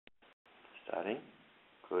starting.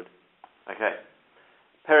 Good. Okay.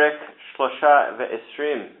 Perek Shlosha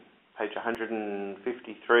Ve'esrim, page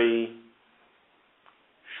 153,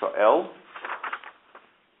 Shoel.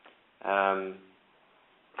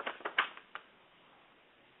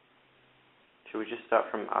 Should we just start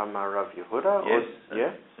from Amar Rav Yehuda? Yes.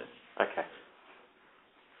 Yeah? Okay.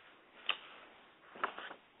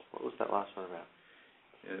 What was that last one about?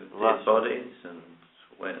 Their bodies and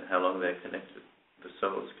how long they're connected, the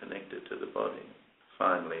soul's connected to the body.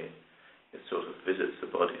 Finally, it sort of visits the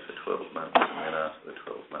body for 12 months, and then after the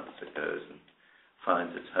 12 months it goes and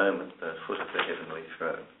finds its home at the foot of the heavenly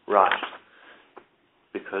throne. Right.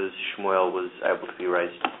 Because Shmuel was able to be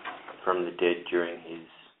raised from the dead during his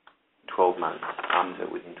 12 months,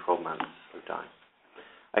 within 12 months of dying.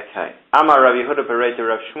 Okay. Amar Rav Yehuda Berei de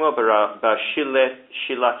Rav Shmuel bar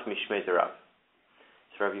Shilat Mishmei de Rav.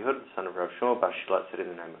 So Rav Yehuda, the son of Rav Shmuel bar Shilat, said in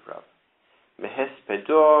the name of Rav.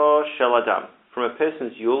 Mehespedo shel Adam. From a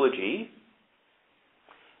person's eulogy,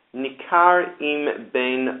 Nikar im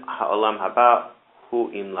ben ha'olam haba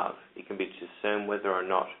hu im lav. It can be discerned whether or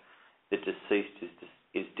not the deceased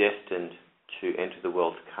is destined to enter the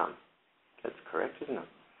world to come. That's correct, isn't it?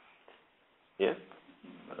 Yeah?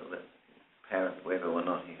 Well, that's apparent whether or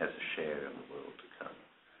not he has a share in the world to come.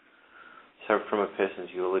 So from a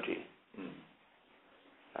person's eulogy,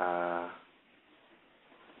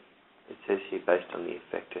 it says here based on the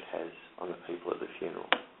effect it has on the people at the funeral.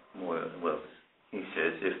 Well, he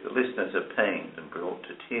says, if the listeners are pained and brought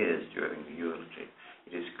to tears during the eulogy,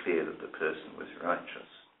 it is clear that the person was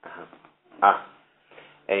righteous.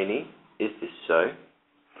 Aini, is this so?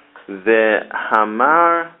 The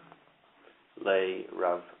Hamar le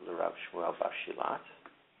Rav Shmuel bar Shilat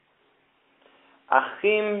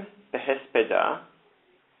Achim behespeda.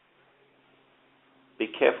 Be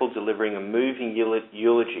careful delivering a moving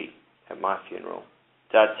eulogy at my funeral.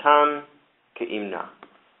 Datam ke'imna,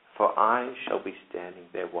 for I shall be standing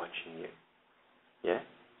there watching you. Yeah?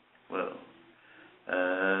 Well,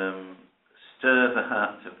 stir the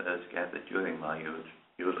hearts of those gathered during my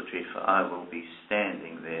eulogy, for I will be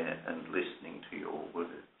standing there and listening to your words.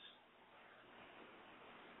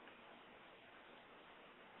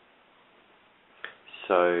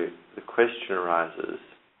 So the question arises,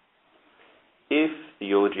 if the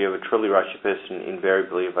eulogy of a truly righteous person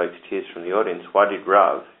invariably evokes tears from the audience, why did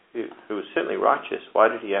Rav, who was certainly righteous, why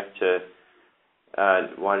did he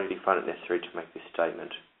find it necessary to make this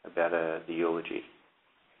statement about the eulogy?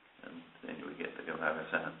 And then we get the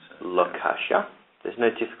Gemara's answer. Lokasha, there's no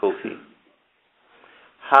difficulty.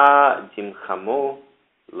 Ha dimchamo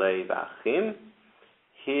levachim.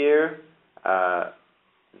 Here, the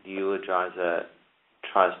eulogizer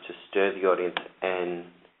tries to stir the audience, and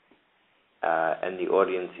the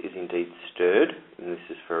audience is indeed stirred, and this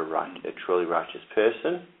is for a truly righteous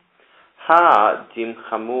person. Ha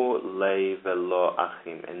dimchamu levelo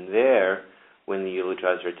achim, and there, when the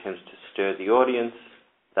eulogizer attempts to stir the audience,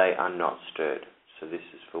 they are not stirred. So this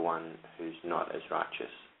is for one who's not as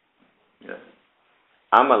righteous. Yeah.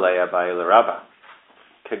 Amalei Abai l'Rabba,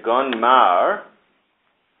 kagon mar,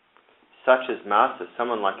 such as master,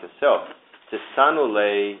 someone like yourself, Tesanu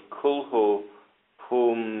le kulhu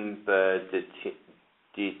pumba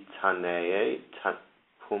ditanaye,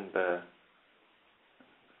 pumba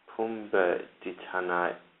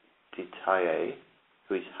ditaye,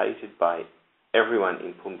 who is hated by everyone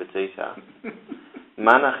in Pumbedita.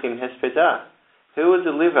 Manachim hespeda, who will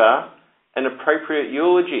deliver an appropriate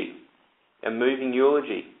eulogy, a moving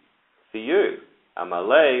eulogy for you.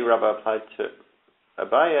 Amalei, Rabbi applied to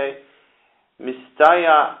Abaye,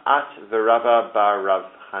 Mistaya at the Rabba bar Rav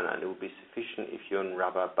Hanan. It will be sufficient if you and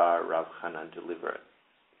Rabba bar Rav Hanan deliver it.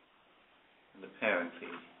 And apparently,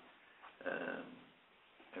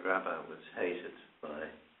 Rabba was hated by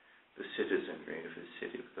the citizenry of his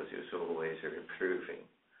city because he was always reproving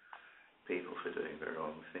people for doing the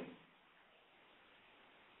wrong thing.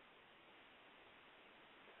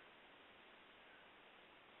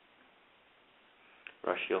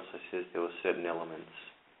 Rashi also says there were certain elements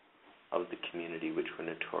of the community which were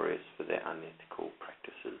notorious for their unethical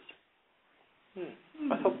practices.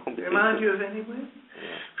 I thought Remind you of anywhere?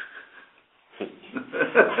 Yeah.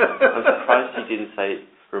 I'm surprised you didn't say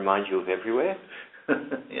remind you of everywhere.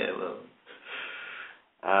 Yeah, well.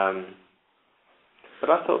 But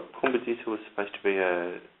I thought Pumbedita was supposed to be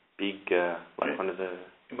a big, one of the...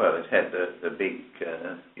 Well, it had the big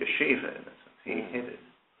yeshiva in it. He headed.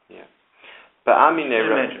 Yeah. But I mean,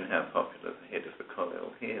 imagine how popular the head of the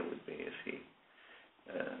kollel here would be if he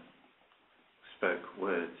spoke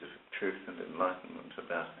words of truth and enlightenment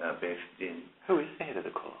about our best din. Who is the head of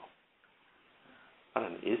the kollel? I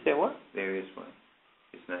don't know. Is there one? There is one.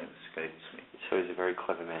 His name escapes irritates me. So he's a very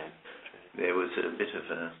clever man. There was a bit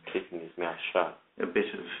of keeping his mouth shut. A bit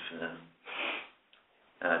of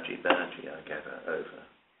argy-bargy, I gather, over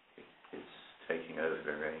his taking over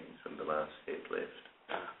the reins when the last head left.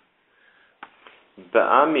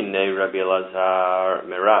 Ba'amine Rabbi Elazar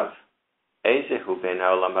Merav. Ezehu ben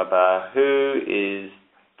haolam haba. Who is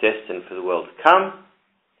destined for the world to come?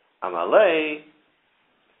 Amalei.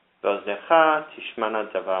 Boznecha tishmana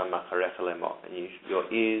davar macharecha lemo. And your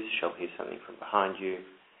ears shall hear something from behind you.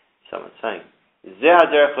 Someone saying, Ze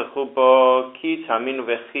haderech lechubo ki taminu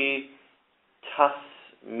vechi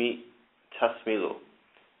tasmilu.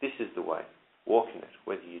 This is the way. Walk in it,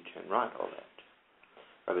 whether you turn right or left.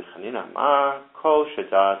 Rabbi Chanina Amar Kol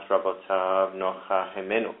Shadat Rabotav Nocha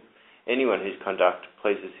Hemenu. Anyone whose conduct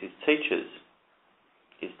pleases his teachers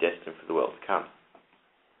is destined for the world to come.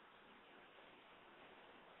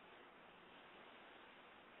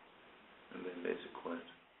 And then there's a quote.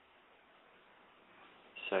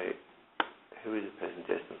 So, who is a person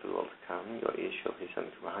destined for the world to come? Your ears shall hear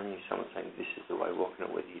something from behind you. Someone saying, this is the way, walk in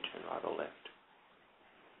it, whether you turn right or left.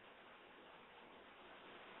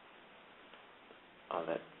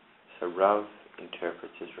 So Rav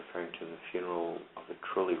interprets as referring to the funeral of a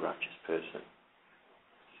truly righteous person.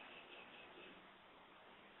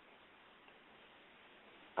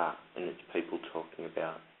 And it's people talking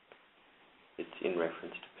about, it's in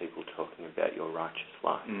reference to people talking about your righteous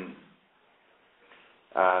life.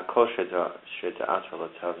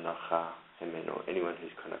 Anyone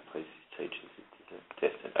who's kind of pleased his teachers is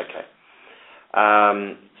destined. Okay.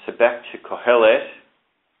 So back to Kohelet.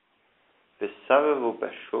 V'savavu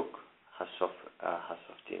bashuk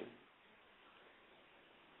hasoftim.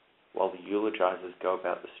 While the eulogizers go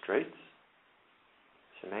about the streets,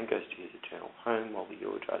 so man goes to his eternal home while the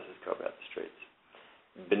eulogizers go about the streets.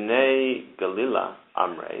 B'nei Galila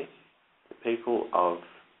Amre, the people of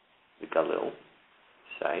the Galil,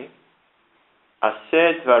 say,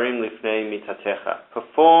 Aseh dvarim lifnei mitatecha,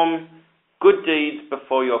 perform good deeds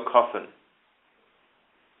before your coffin.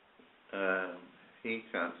 He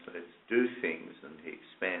translates, do things, and he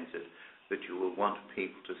expands it, that you will want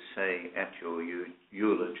people to say at your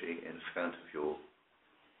eulogy in front of your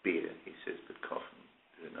bier. He says, but coffin,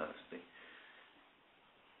 do nicely.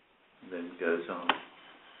 And then goes on.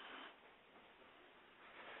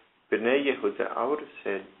 B'nei Yehuda, I would have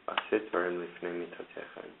said, Aseh dvarim lifnei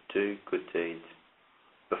mitatecha, do good deeds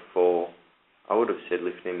before, I would have said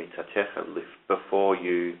lifnei mitatecha, before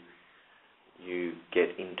you get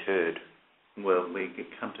interred. Well, we can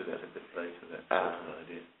come to that a bit later, that sort of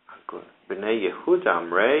idea. Good. B'nei Yehuda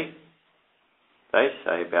Amrei, they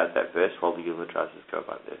say about that verse while the eulogizers go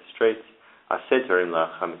by their streets, Aseh dvarim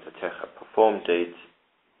la'acha mitatecha, perform deeds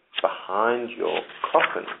behind your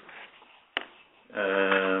coffin.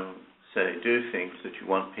 So do things that you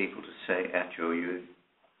want people to say at your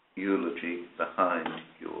eulogy behind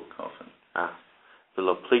your coffin.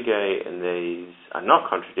 Below plige, and these are not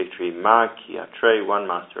contradictory. Mar ki atre, one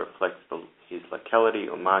master reflects his locality,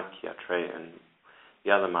 or mar ki atre, and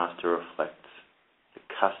the other master reflects the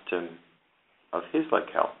custom of his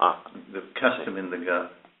locale. The custom in the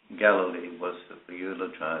Galilee was that the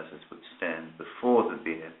eulogizers would stand before the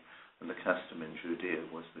bier, and the custom in Judea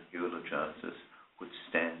was that eulogizers would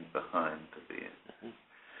stand behind the bier. Mm-hmm.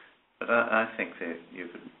 But I think that you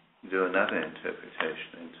could do another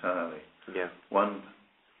interpretation entirely. Yeah. One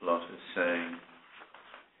lot is saying...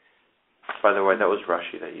 By the way, that was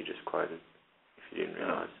Rashi that you just quoted, if you didn't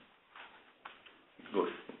realise.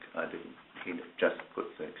 Good. I didn't. He just put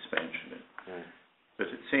the expansion in. Mm. But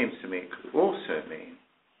it seems to me it could also mean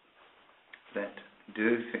that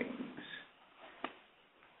do things,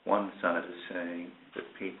 one side is saying that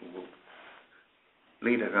people will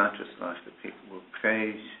lead a righteous life, that people will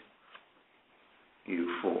praise you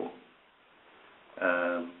for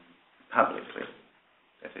publicly,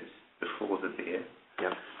 that is, before the bier.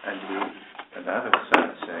 Yep. And the other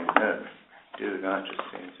side saying, no, do righteous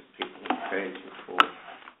things that people will praise you for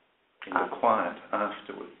in the quiet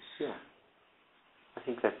afterwards. Yeah. I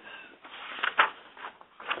think that's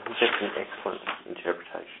an excellent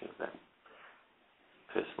interpretation of that,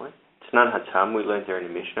 personally. Tanan Hatam, we learned there in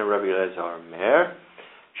the Mishnah, Rabbi Elazar Mer,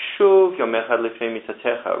 Shuv Yom Echad Lifnei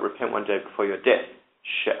Mitatecha, repent one day before your death.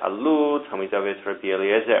 She'alu Talmidavet Rabbi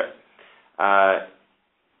Eliezer.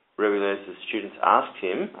 Rabbi Eliezer's students asked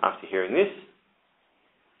him, after hearing this,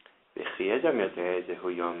 but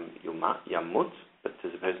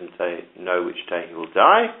does a person know which day he will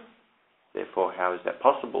die? Therefore, how is that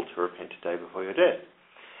possible to repent a day before your death?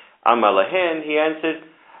 Amar lahen, he answered,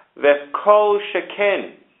 V'kol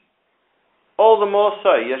sheken, all the more so,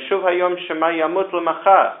 Yashuv hayom shema yamut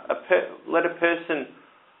l'machar, let a person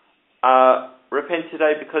repent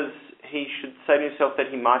today because he should say to himself that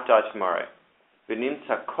he might die tomorrow.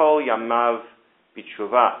 V'nimtza kol yamav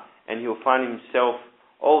b'tshuva, and he'll find himself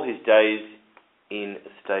all his days in a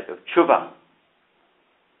state of tshuva.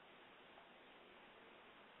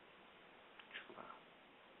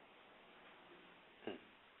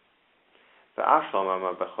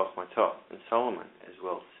 And Solomon as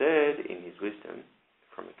well said in his wisdom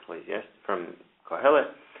from Kohelet,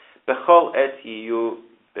 Bechol et yiyu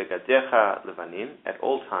begadecha levanim, at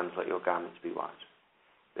all times let your garments be white.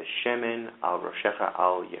 V'shemen al roshecha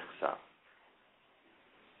al yechsav,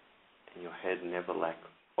 and your head never lack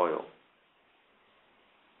oil.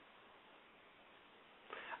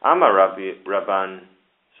 Amar Rabban,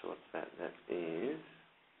 so what's that? That is...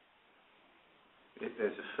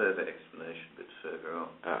 There's a further explanation a bit further on.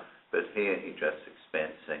 But here he just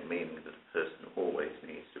expands, saying, meaning that a person always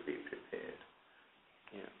needs to be prepared.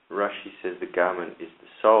 Yeah. Rashi says the garment is the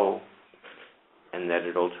soul, and that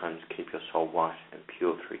at all times keep your soul white and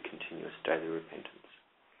pure through continuous daily repentance.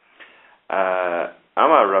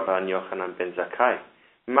 Amar Rabban Yochanan ben Zakkai,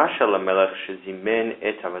 Mashal HaMelech shezimen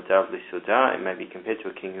et avadav l'suda, it may be compared to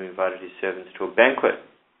a king who invited his servants to a banquet.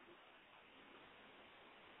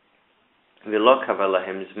 V'lo kava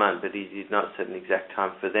lahem zman, but he did not set an exact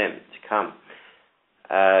time for them to come.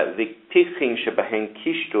 V'tichim shebahen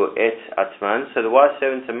kishtu et atman, so the wise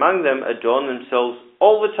servants among them adorn themselves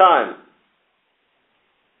all the time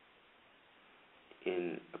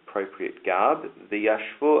in appropriate garb.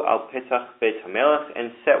 V'yashvu al petach beit hamelech,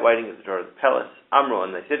 and sat waiting at the door of the palace. Amro,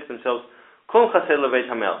 and they said to themselves, Kol chased lebeit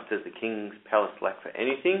hamelech, does the king's palace lack for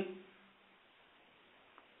anything?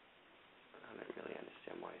 I don't really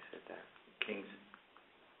understand why he said that.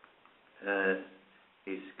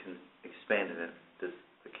 He's expanded it. Is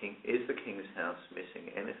the king's house missing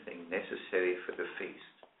anything necessary for the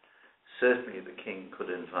feast? Certainly the king could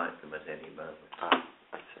invite them at any moment. I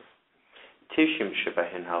see. Tishim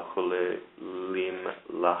shebahen halchu lim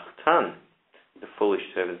lachtan. The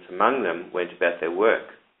foolish servants among them went about their work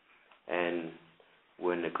and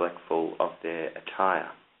were neglectful of their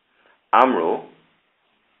attire. Amru,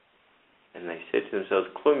 and they said to themselves,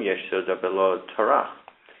 Klum yesh soda belo tarach.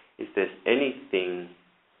 Is there any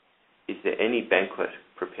banquet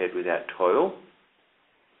prepared without toil?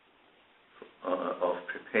 Of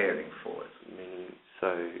preparing for it. Meaning,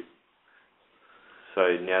 so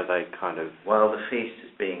now they kind of... While the feast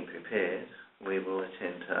is being prepared, we will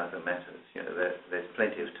attend to other matters. There's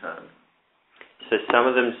plenty of time. So some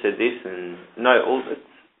of them said this, and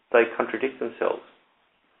they contradict themselves.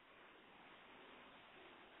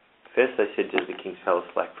 First they said, does the king's palace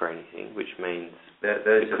lack for anything, which means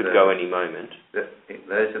it could go any moment.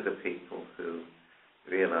 Those are the people who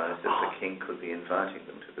realize that the king could be inviting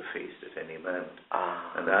them to the feast at any moment.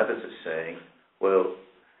 And the others are saying, well,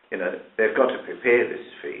 they've got to prepare this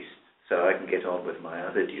feast so I can get on with my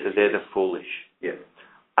other duties. So they're the foolish. Yeah.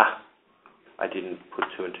 I didn't put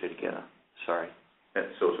two and two together. Sorry. That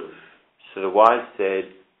sort of... So the wise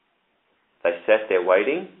said they sat there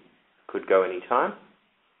waiting, could go any time,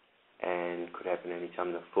 and could happen any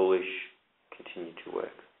time. The foolish continued to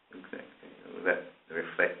work. Exactly. That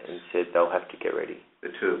reflects... And said they'll have to get ready. The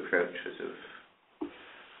two approaches of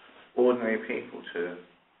ordinary people to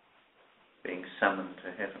being summoned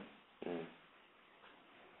to heaven.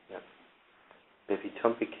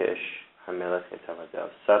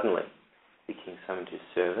 Suddenly, the king summoned his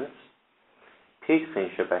servants.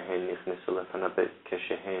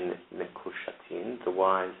 The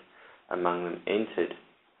wise among them entered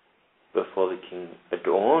before the king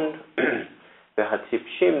adorned.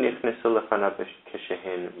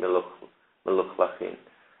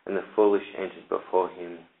 And the foolish entered before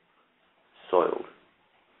him soiled,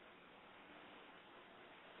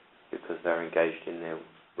 because they're engaged in their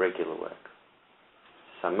regular work.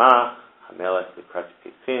 Samach Hamelech Likrat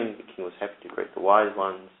Pipim, the king was happy to greet the wise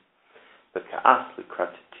ones. But Ka'as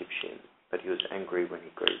Likrat Tipshim, but he was angry when he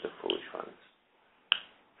greeted the foolish ones.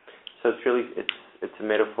 So it's a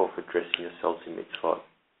metaphor for dressing yourselves in mitzvot.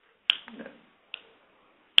 Yeah.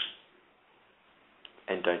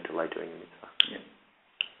 And don't delay doing the mitzvah. Yeah.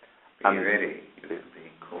 Be ready. You will be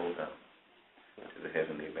called up to the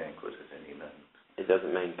heavenly banquet at any moment. It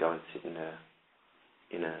doesn't mean go and sit in a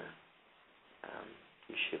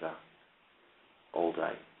yeshiva all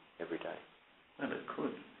day, every day. Well, it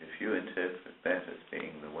could. If you interpret that as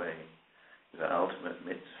being the way, the ultimate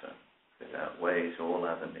mitzvah that outweighs all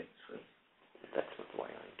other mitzvahs. That's not the way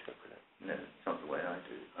I interpret it. No, it's not the way I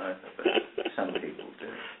do either, but some people do.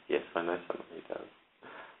 Yes, I know someone who does.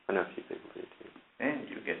 I know a few people do too. And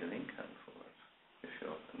you get an income for it, if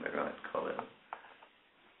you're in the right collar.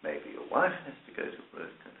 Maybe your wife has to go to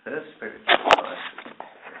work and her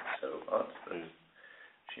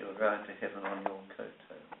ride to heaven on your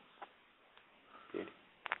coattails. Good.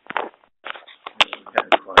 We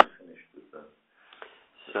haven't quite finished with the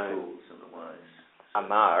fools and the wise.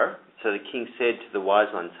 Amar, so the king said to the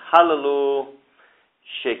wise ones, Halalu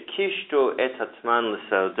shekishtu et atzman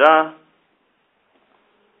l'sauda.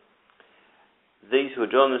 These who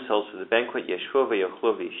adorn themselves for the banquet, yeshua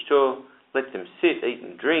v'yochlu v'ishtu, let them sit, eat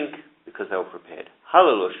and drink, because they were prepared.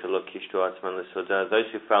 Halalu shelo kishtu atzman l'sauda. Those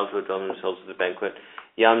who fail to adorn themselves for the banquet,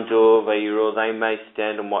 yamdu v'yiru, they may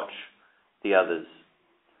stand and watch the others.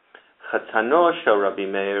 Chatano shel Rabbi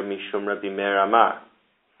Meir mishum Rabbi Meir amar.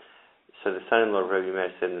 So the son-in-law of Rabbi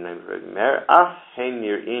Meir said in the name of Rabbi Meir, Af hen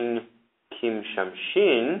yir'in kim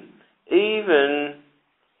shamshin, even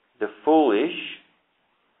the foolish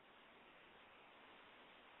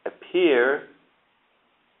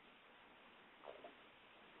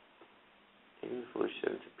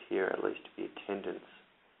servants appear at least to be attendants,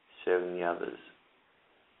 serving the others.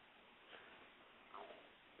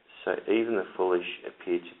 So even the foolish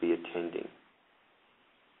appear to be attending.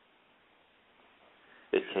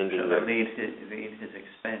 Shall I read his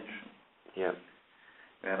expansion? Yeah.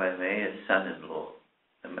 Rabbi Meir's son-in-law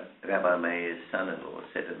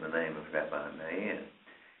said in the name of Rabbi Meir,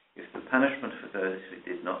 if the punishment for those who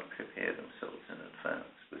did not prepare themselves in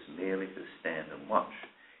advance was merely to stand and watch,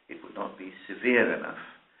 it would not be severe enough,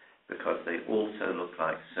 because they also look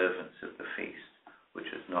like servants of the feast, which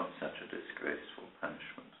is not such a disgraceful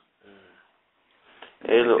punishment.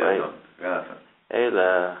 Elu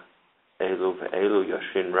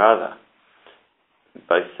Yoshin, rather,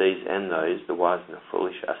 both these and those, the wise and the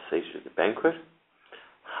foolish, are seated at the banquet.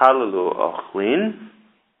 Halalu Ochlin,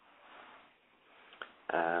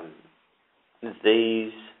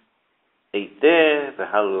 these eat there, the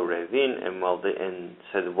Halalu Revin, and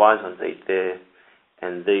so the wise ones eat there,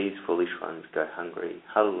 and these foolish ones go hungry.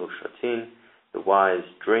 Halalu Shotin, the wise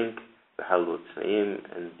drink, the Halalu Tzmaim,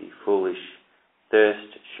 and the foolish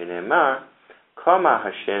thirst. Shinemar, Kama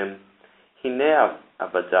Hashem, Hine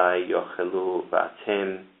Avadai Yochelu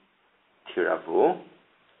V'atem Tiravu.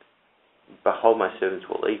 Behold, my servants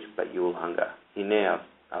will eat, but you will hunger. Hine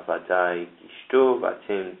Avadai Yishtu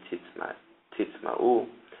V'atem Titzma'u.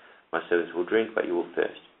 My servants will drink, but you will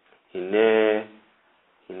thirst. Hine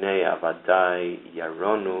Avadai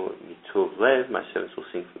Yaronu Mituv Lev. My servants will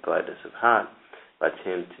sing for gladness of heart.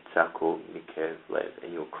 V'atem Titzaku Mikev Lev.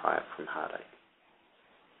 And you will cry out from heartache.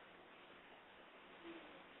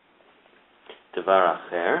 Devar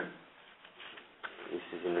Acher, this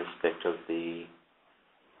is in respect of the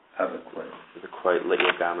other quote. The quote, let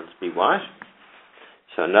your garments be white.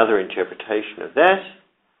 So another interpretation of that,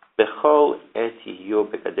 Bechol et yiyu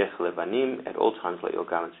begadech levanim, at all times let your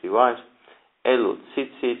garments be white. Elu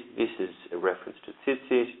tzitzit, this is a reference to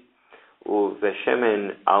tzitzit.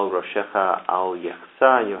 Uveshemen al roshecha al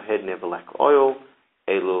yechsa, your head never lack oil.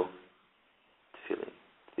 Elu tefillin,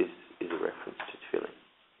 this is a reference to tefillin.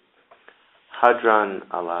 Hadran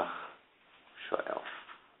Alach Shoel.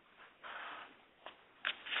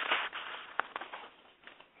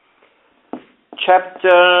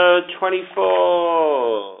 Chapter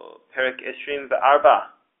 24, Perek Esrim Ve'arba,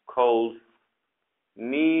 called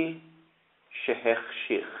Mi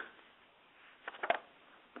Shehechshich.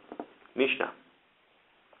 Mishnah.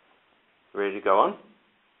 Ready to go on?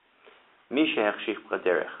 Mi Shehechshich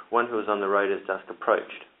B'Derech, one who was on the road as dusk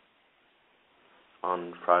approached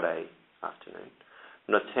on Friday afternoon.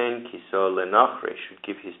 Noten kiso lenachre, should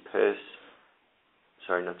give his purse.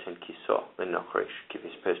 Noten kiso lenachre, should give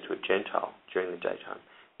his purse to a Gentile during the daytime.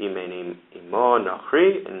 Imenim imo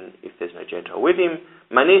nachri, and if there's no Gentile with him,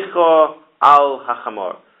 manicho al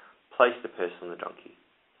hachamor, place the purse on the donkey.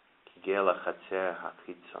 Kigel achatzer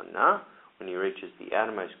hachitzona, when he reaches the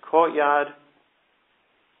outermost courtyard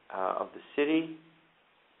of the city,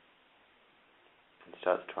 and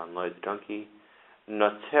starts to unload the donkey.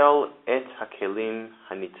 Notel et hakelim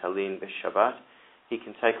hanitalin b'Shabbat. He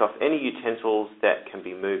can take off any utensils that can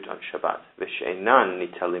be moved on Shabbat. V'she'enan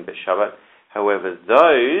nitalin b'Shabbat. However,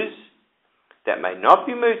 those that may not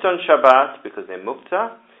be moved on Shabbat because they're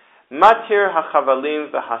mukta, matir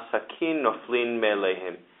hachavalim v'hasakin noflin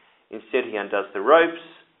me'leihem. Instead, he undoes the ropes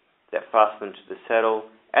that fasten them to the saddle,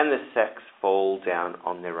 and the sacks fall down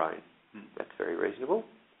on their own. That's very reasonable.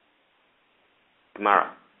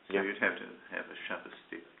 Gemara. So you'd have to have a Shabbos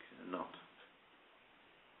stick, not.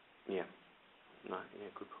 Yeah. No, yeah,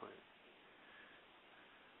 good point.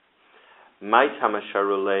 Why did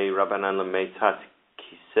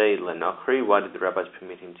the rabbis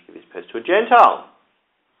permit him to give his purse to a Gentile?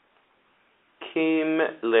 Kim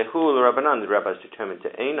lehu l'Rabbanan, the rabbis determined to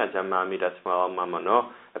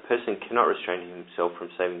a person cannot restrain himself from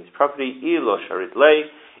saving his property. Ilo sharit lei,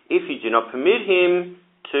 if you do not permit him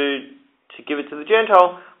to give it to the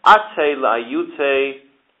Gentile, ate la'ayute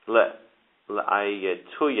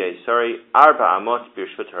la'ayetuye, arba amot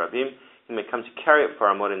birshut harabim, he may come to carry it for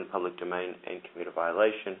amot in the public domain and commit a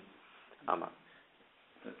violation.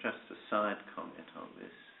 Just a side comment on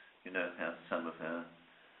this. You know how some of our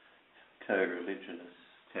co-religionists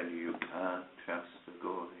tell you can't trust the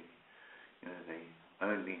gory. You know, they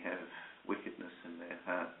only have wickedness in their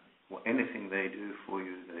heart. Well, anything they do for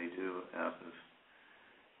you, they do out of...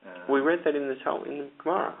 we read that in the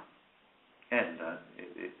Gemara. And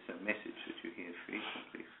it's a message that you hear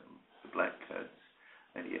frequently from the black coats.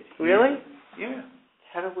 And yet really? Yeah.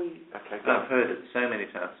 How do we... Okay, I've heard it so many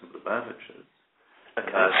times from the Lubavitchers. Okay.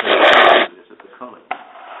 At the college.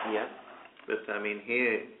 Yeah. But, I mean,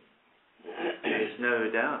 here, there's no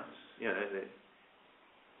doubt, you know, that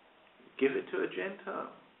give it to a Gentile.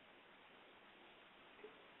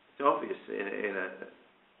 It's obvious in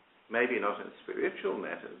maybe not in spiritual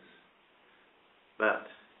matters, but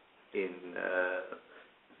in,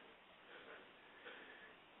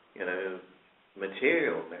 you know,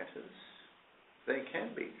 material matters, they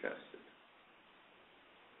can be trusted.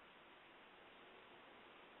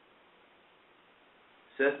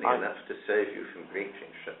 Certainly enough to save you from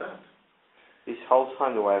breaching Shabbat. This whole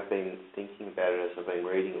time, the way I've been thinking about it as I've been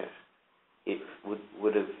reading it, it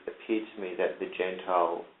would have appeared to me that the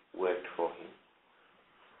Gentile worked for him.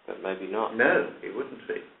 But maybe not. No, it wouldn't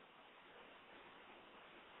be.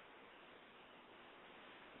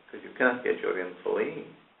 Because you can't get your employee,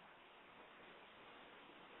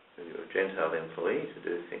 your Gentile employee, to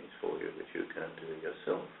do things for you that you can't do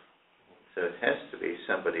yourself. So it has to be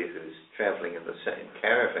somebody who's travelling in the same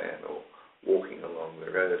caravan or walking along the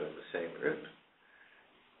road on the same route.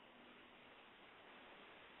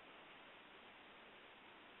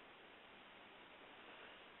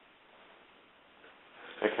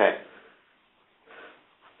 Okay.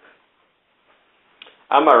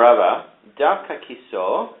 Amarava, Davka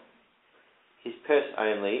Kiso, his purse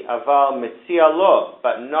only, Aval Metzia Lo,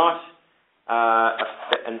 but not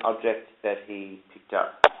an object that he picked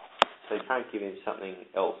up. So you can't give him something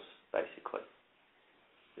else, basically.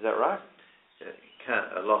 Is that right?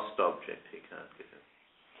 Yeah, a lost object he can't give him.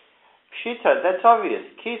 Pshita, that's obvious.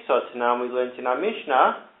 Kiso Tanam, we learned in our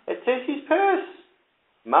Mishnah, it says his purse.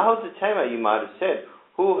 Mahal Zetema, you might have said,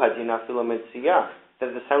 Hu Hadina Filometzia,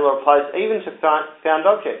 that the same law applies even to found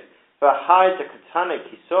objects. But Hai Zakatane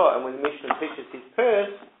Kiso, and when the Mishnah teaches his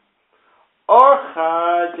purse,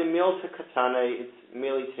 Orcha Demilta Katane, it's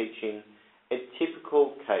merely teaching a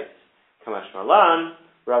typical case. Kamash Malan,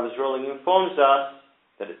 Rabbi's ruling informs us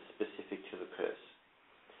that it's specific to the purse.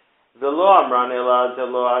 The law Amran Ela de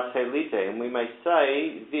lo Atelite, and we may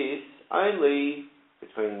say this only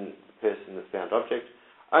between the purse and the found object,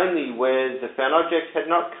 only where the found object had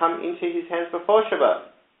not come into his hands before Shabbat.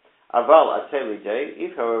 Aval Atelite,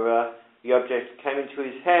 if however the object came into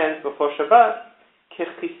his hands before Shabbat,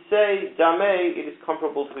 Kechisei Dame, it is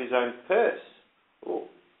comparable to his own purse. Oh,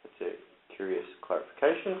 that's a curious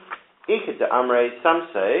clarification. Ikad de Amre, some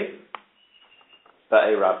say,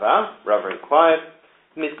 Ba'e Rava inquired,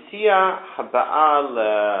 Metzia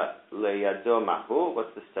Haba'a Leyado Mahu,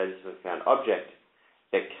 what's the status of a found object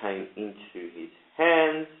that came into his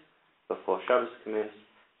hands before Shabbos commenced?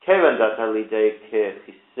 Kevan Data Lidei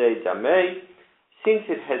Kechisei Dame, since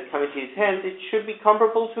it has come into his hands, it should be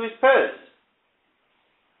comparable to his purse.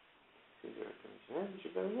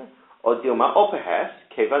 Or Dilma, or perhaps,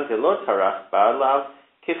 Kevan de lo Tarach Ba'alav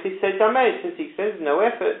Kechisei Dame, since he expends no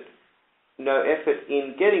effort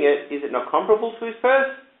in getting it, is it not comparable to his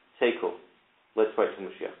purse? Tekel. Let's wait till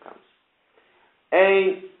Mashiach comes. Do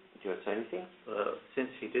you want to say anything? Since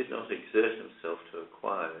he did not exert himself to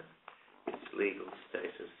acquire it, its legal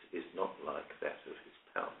status is not like that of his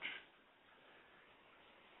pouch,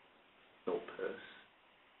 nor purse.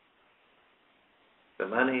 The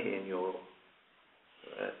money in your...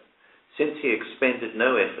 since he expended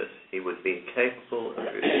no effort, he would be capable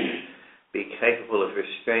of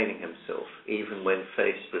restraining himself, even when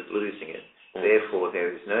faced with losing it. Therefore,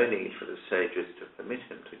 there is no need for the sages to permit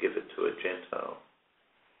him to give it to a Gentile.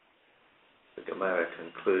 The Gemara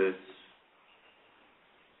concludes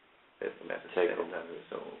that the matter is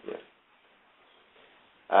unresolved. Yeah.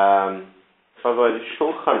 By the way, the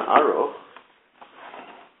Shulchan Aruch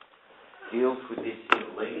deals with this in a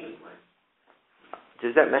lenient way.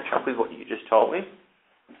 Does that match up with what you just told me?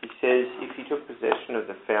 He says if he took possession of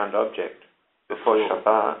the found object before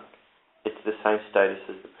Shabbat, it's the same status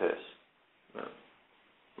as the purse. No.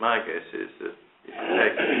 My guess is that if you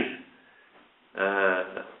take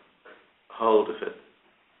hold of it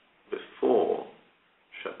before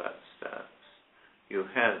Shabbat starts, you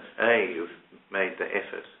you've made the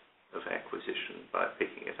effort of acquisition by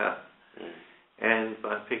picking it up. And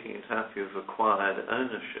by picking it up, you've acquired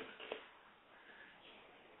ownership.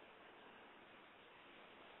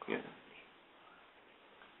 Yeah.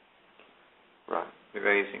 Right. You're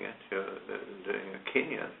raising it, you're doing a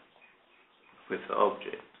kinyan with the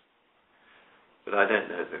object. But I don't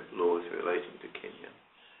know the laws relating to kinyan.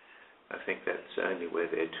 I think that's only where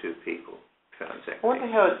there are two people transacting. I wonder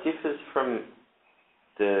how it differs from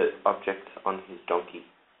the object on his donkey,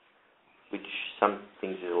 which some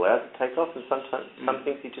things he's allowed to take off and sometimes some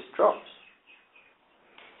things he just drops.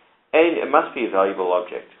 And it must be a valuable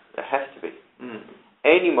object. It has to be.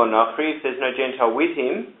 Any monachri, if there's no Gentile with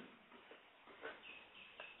him,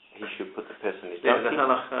 he should put the person on his donkey. There's a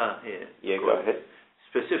halacha here. Yeah, go ahead.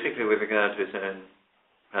 Specifically with regard to his own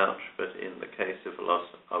pouch, but in the case of a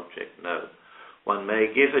lost object, no. One may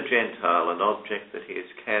give a Gentile an object that he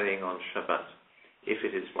is carrying on Shabbat, if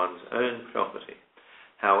it is one's own property.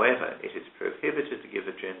 However, it is prohibited to give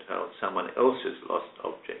a Gentile someone else's lost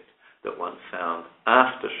object that one found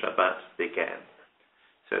after Shabbat began.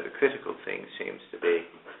 So the critical thing seems to be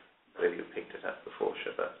whether you picked it up before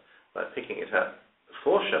Shabbat. By picking it up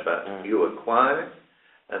before Shabbat, you acquire it,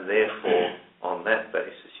 and therefore, on that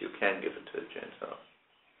basis, you can give it to a Gentile.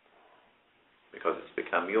 Because it's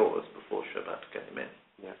become yours before Shabbat came in.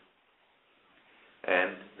 Yeah.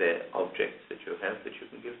 And they're objects that you have that you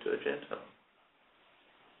can give to a Gentile.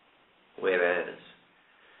 Whereas,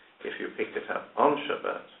 if you picked it up on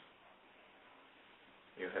Shabbat,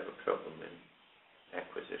 you have a problem in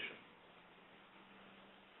acquisition.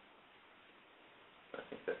 I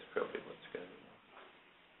think that's probably what's going on.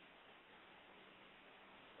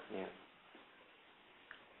 Yeah.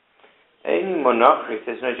 Any monachri, if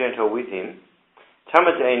there's no Gentile with him,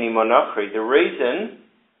 Tamad any monachri, the reason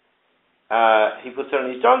he puts it on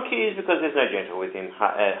his donkey is because there's no Gentile with him.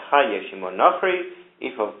 Ha-yeshi monachri,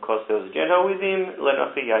 if of course there was a Gentile with him,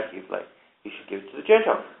 lenachri yachivle, he should give it to the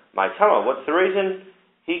Gentile. My Tama, what's the reason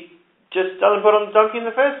he just doesn't put on the donkey in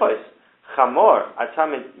the first place? Chamor,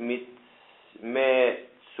 atam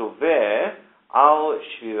metzuveh al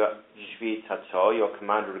shvitato, your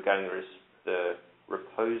command regarding the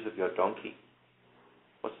repose of your donkey.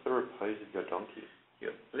 What's the repose of your donkey?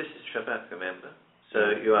 This is Shabbat, remember? So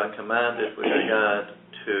you are commanded with regard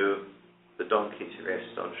to the donkey's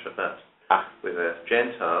rest on Shabbat. With a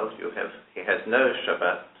Gentile, he has no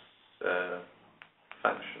Shabbat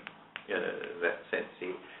function. In that sense,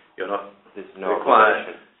 you're not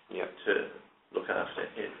required to look after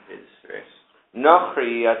his rest.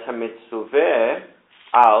 Nochri atamitzuveh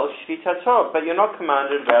al shvitato, but you're not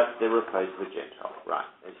commanded about the repose of the Gentile, right?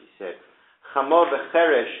 As you said, chamor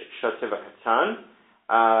becheresh shotev katan,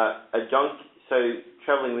 a donkey. So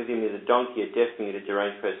traveling with him is a donkey, a deaf mute, a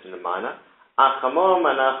deranged person, a minor. Achamor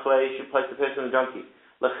manachle, should place the person on the donkey.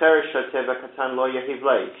 Lecheresh shotev katan lo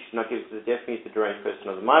yahivle, should not give it to the deaf mute, the deranged person,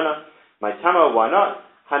 or the minor. My tama, why not?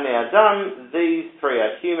 Hane adam, these three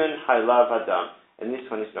are human. Haylav adam, and this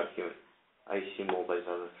one is not human. I assume all those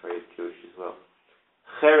other three are Jewish as well.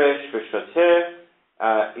 Cheresh v'shoter,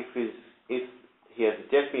 if he has a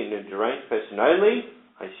deaf mute and a deranged person only,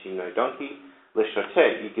 I assume no donkey.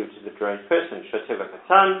 L'shoter, you give it to the deranged person. Shoter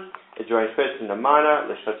v'katan, a deranged person, a minor.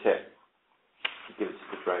 L'shoter, you give it to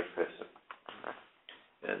the deranged person.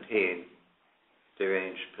 And he,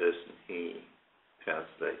 deranged person, he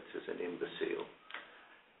translates as an imbecile,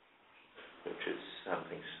 which is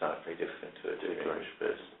something slightly different to a deranged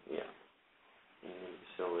person. Yeah.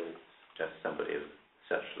 So it's just somebody of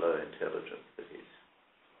such low intelligence that he's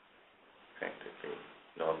practically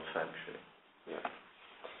non-functioning. Yeah.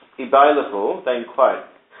 Ibailahu, they inquired,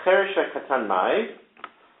 Cheresh katan mai,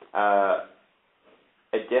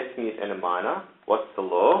 a deaf mute and a minor, what's the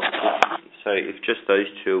law? So if just those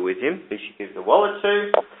two are with him, who should give the wallet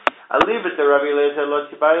to? Alibat the Rabbi Eliezer lo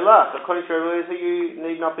tibailach. According to Rabbi Eliezer, you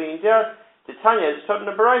need not be in doubt. Titania is taught in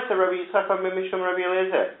the Baraita, Rabbi Yitzchak Mishum Rabbi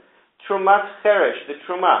Eliezer. Trumat cheresh, the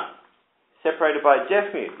truma, separated by a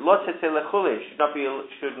deaf mute, lo teteh lechulin,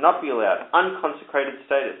 should not be allowed, unconsecrated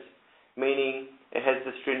status, meaning it has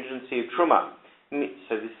the stringency of truma.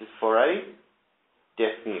 So this is for a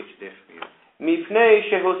deaf mute. Mipnei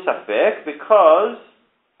shehu safek, because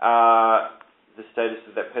the status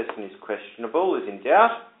of that person is questionable, is in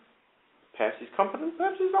doubt. Perhaps he's competent,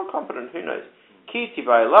 perhaps he's not competent, who knows. Ki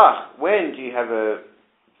tibailach, when do you have a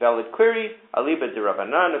valid query? Aliba de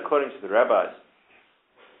Rabbanan, according to the rabbis.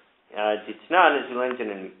 Ditnan, as we learned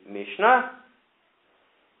in Mishnah.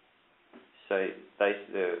 So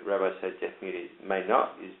the rabbis said deaf mute is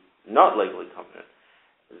not legally competent,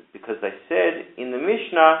 because they said in the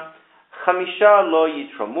Mishnah, Chamisha lo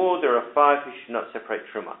yitramu, there are 5 who should not separate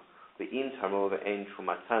truma. Ve'in tamu ve'en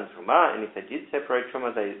trumatan truma, and if they did separate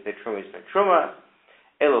truma, their truma is no truma.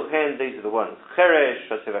 Elohen, these are the ones. Cheresh,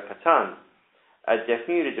 shoteva katan, a deaf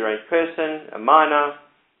mute, a deranged person, a minor.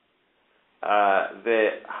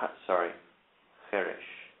 Cheresh,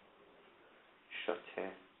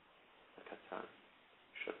 shoteh, katan,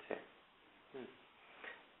 shoteh.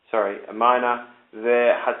 A minor.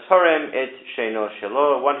 The hatorem et sheino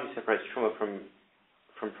shelo, one who separates truma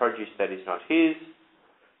from produce that is not his.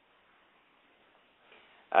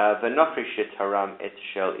 The nofri shetaram et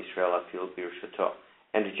shel Israel afil birushato,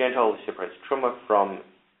 and a Gentile who separates truma from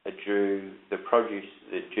a Jew, the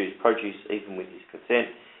Jew's produce, even with his consent.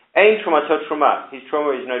 Ein trumato truma, his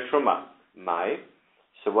truma is no truma. Mai.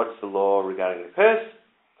 So what's the law regarding the purse?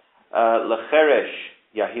 Lecheresh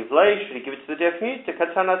Yahivle, should he give it to the deaf mute? The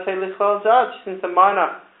katana te lichlal zad, since the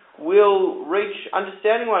minor will reach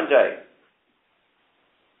understanding one day.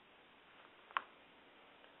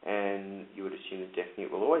 And you would assume the deaf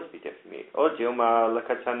mute will always be deaf mute. Or Dilma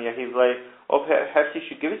lekatan Yahivle, or perhaps he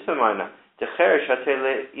should give it to the minor. The cheresh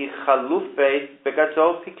atele ichalufe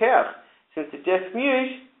begadol pikeach, since the deaf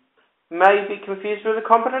mute may be confused with a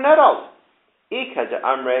competent adult. Ika de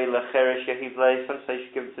amre lecheresh Yahivle, some say you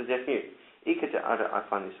should give it to the deaf mute. I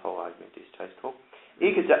find this whole argument distasteful. Some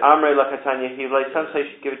say you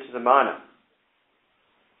should give it to the minor.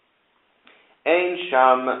 Ein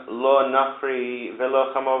sham lo nachri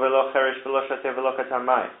velo chamo velo cheresh velo shate velo katan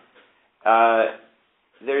mai.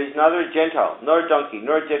 There is neither a Gentile, nor a donkey,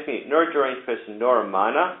 nor a deaf mute, nor a deranged person, nor a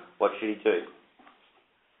minor. What should he do?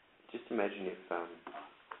 Just imagine if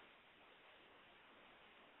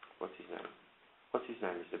what's his name? What's his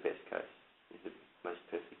name is the best case. Is the most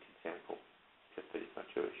perfect example. Except that he's not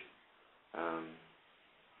Jewish.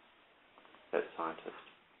 That scientist.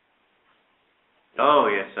 Oh,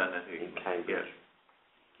 yes, I know who you mean. In Cambridge.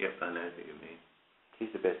 Yep, I know who you mean.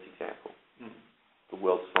 He's the best example. The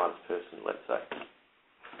world's smartest person, let's say.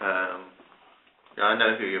 I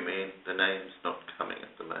know who you mean. The name's not coming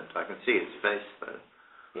at the moment. I can see his face, though.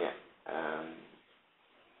 Yeah.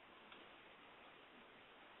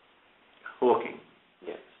 Hawking.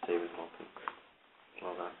 Yeah, Stephen Hawking.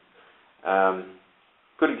 Well done.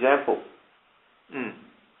 Good example.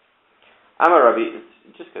 Amar Rabbi, it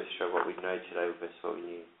just goes to show what we know today versus what we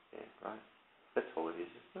knew then, right? That's all it is,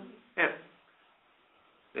 isn't it? Yeah.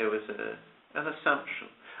 There was an assumption.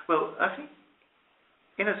 Well, I think,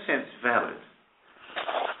 in a sense, valid.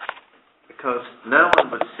 Because no one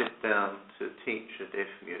would sit down to teach a deaf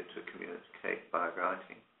mute to communicate by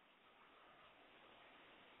writing.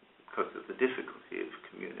 Because of the difficulty of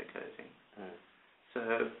communicating. So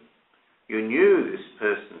you knew this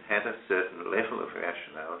person had a certain level of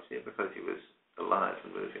rationality because he was alive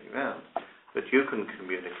and moving around. But you couldn't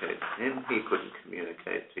communicate to him, he couldn't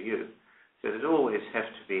communicate to you. So there'd always have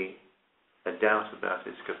to be a doubt about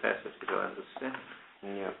his capacity to understand.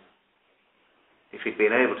 Yeah. If he'd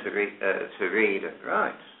been able to read and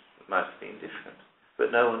write, it might have been different.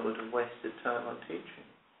 But no one would have wasted time on teaching.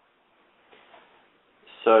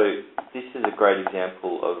 So this is a great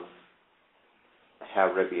example of how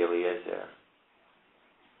Rabbi Eliezer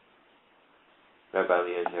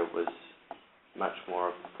was much more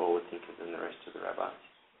of a forward thinker than the rest of the rabbis.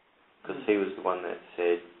 Because he was the one that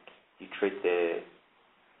said you treat their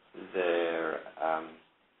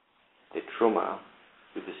truma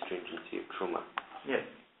with the stringency of truma. Yeah.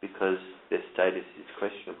 Because their status is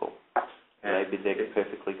questionable. And maybe they're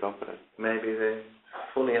perfectly competent. Maybe they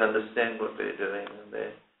fully understand what they're doing and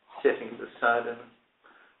they're setting it aside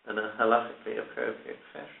in a halakhically appropriate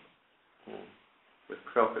fashion with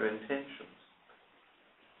proper intentions.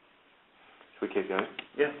 Should we keep going?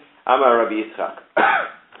 Yeah. Amar Rabbi Yitzchak.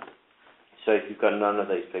 So if you've got none of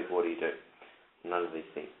these people, what do you do? None of these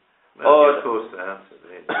things. Well, of course, the answer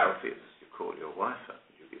then is obvious. You call your wife up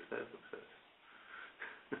and you give her the first.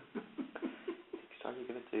 Next time you're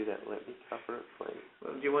going to do that, let me cover it, please.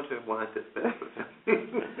 Well, do you want to wind it back?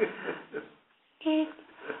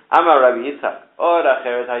 Amar Rabbi Yitzchak.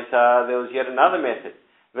 There was yet another method.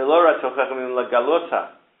 But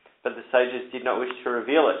the sages did not wish to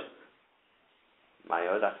reveal it.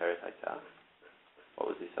 What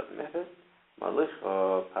was this other method?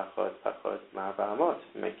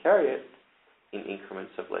 You may carry it in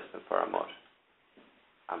increments of less than 4 amot.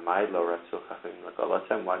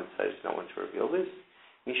 Why did sages not want to reveal this?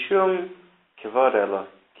 Mishum kevod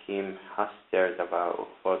elokim haster davar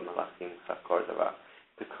uchvod malachim chakor davar.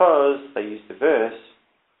 Because they use the verse,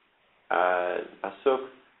 pasuk,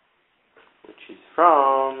 which is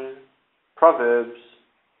from Proverbs.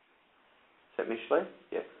 Is that Mishlei?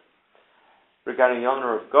 Yes. Regarding the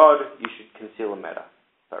honor of God, you should conceal a matter.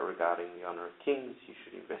 But regarding the honor of kings, you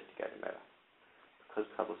should investigate a matter. Because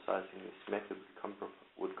publicizing this method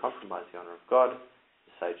would compromise the honor of God,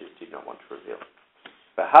 the sages did not want to reveal.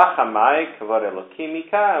 V'hachamai kavod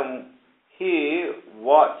elokimika, and here,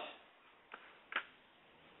 what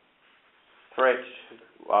threat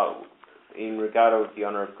in regard of the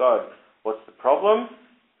honor of God, what's the problem?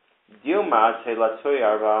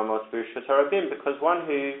 Because one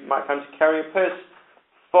who might come to carry a purse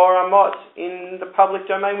 4 amot in the public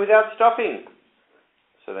domain without stopping.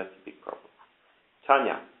 So that's a big problem.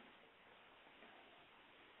 Tanya.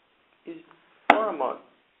 Is 4 amot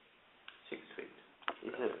 6 feet?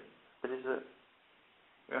 Is it? But is it?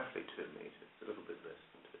 Roughly 2 meters, a little bit less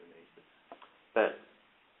than 2 meters. But,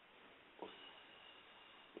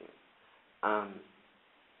 yeah.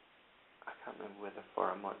 I can't remember whether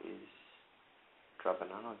 4 amot is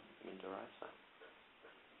Drabanan or Mindoraisa.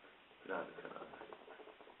 No, can I?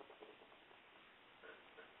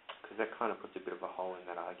 Because that kind of puts a bit of a hole in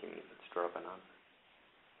that argument if it's Drabanan.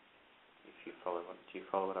 If you follow do you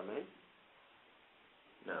follow what I mean?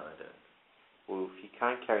 No, I don't. Well, if you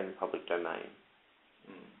can't carry in the public domain,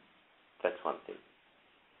 that's one thing.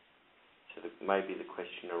 So maybe the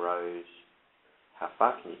question arose, how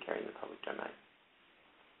far can you carry in the public domain?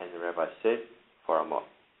 And the rabbi said, 4 amot.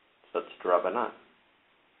 So it's Drabanan.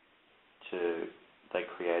 They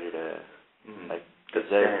created a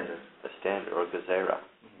standard or a gezerah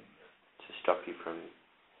to stop you from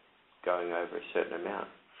going over a certain amount.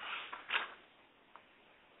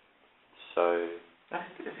 So I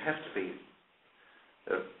think it'd have to be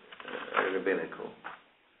a rabbinical.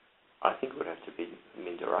 I think it would have to be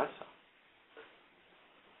Mindoraisa.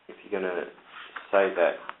 If you're going to say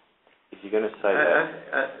that,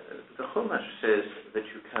 the Chumash says that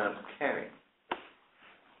you can't carry.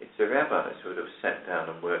 It's the rabbis who would have sat down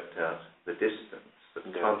and worked out the distance that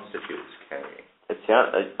constitutes carrying.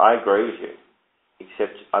 I agree with you,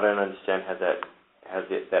 except I don't understand how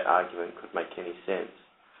that argument could make any sense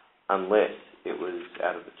unless it was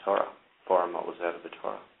out of the Torah. 4 amot was out of the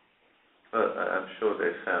Torah. Well, I'm sure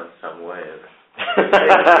they found some way of...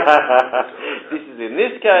 This is in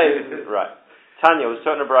this case, right. Tanya was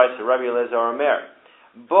taught in a brayso, Rabbi Eliezer Omer,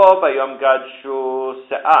 Bo bayom gadshu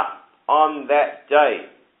se'ah, on that day.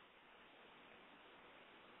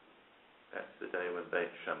 That's the day when Beit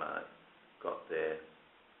Shammai got their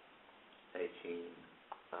 18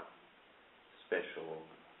 special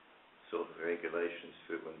sort of regulations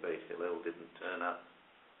through when Beit Hillel didn't turn up.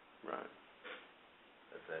 Right.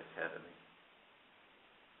 At the academy.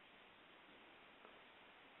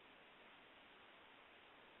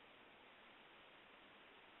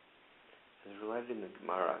 As related in the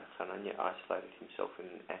Gemara, Hananiah isolated himself in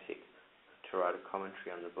an attic to write a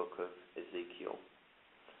commentary on the book of Ezekiel.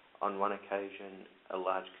 On one occasion, a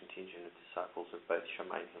large contingent of disciples of both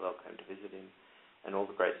Shammai and Hillel came to visit him, and all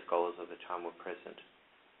the great scholars of the time were present.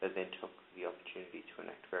 They then took the opportunity to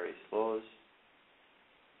enact various laws.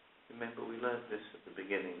 Remember, we learned this at the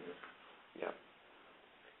beginning of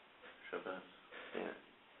Shabbos. Yeah.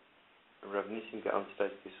 Rav Nissim Gaon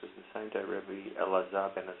states this was the same day Rabbi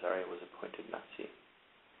Elazar ben Azariah was appointed Nasi.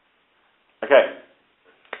 Okay.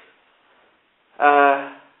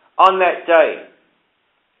 On that day,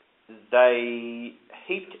 they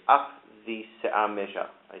heaped up the se'ah measure.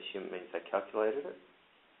 I assume it means they calculated it.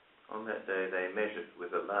 On that day, they measured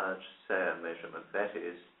with a large se'ah measurement. That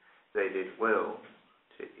is, they did well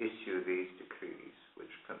to issue these decrees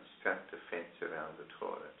which construct a fence around the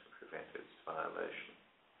Torah to prevent its violation.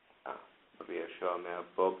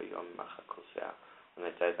 On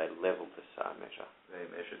that day they leveled the se'ah measure. They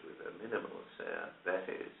measured with a minimal se'ah. That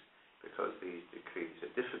is, because these decrees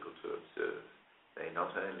are difficult to observe, they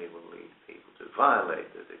not only will lead people to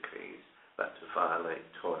violate the decrees, but to violate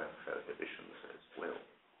Torah prohibitions as well.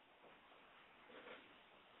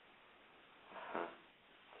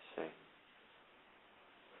 See.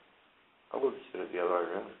 I would have said it the other way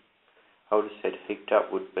around. I would have said heaped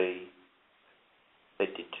up would be they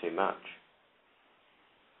did too much.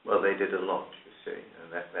 Well, they did a lot, you see,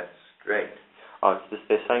 and that's great. Oh,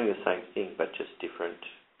 they're saying the same thing, but just different.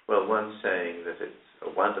 Well, one's saying that it's a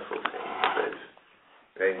wonderful thing.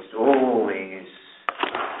 They've raised all these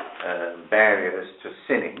barriers to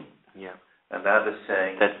sinning. Yeah. And the other's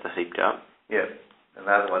saying... That's the heaped up. Yeah. And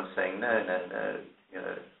the other one's saying, no. You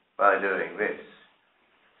know, by doing this,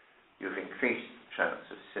 you've increased the chance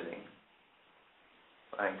of sinning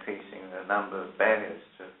by increasing the number of barriers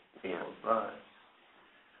to people's lives.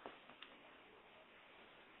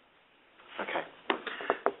 Okay.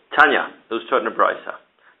 Tanya, it was taught in a brayso.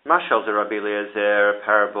 Mashal to Rabbi Eliezer, a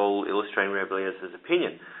parable illustrating Rabbi Eliezer's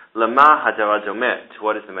opinion. Lama hadavad omer, to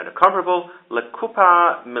what is the matter comparable?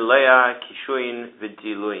 Lekupa milea kishuin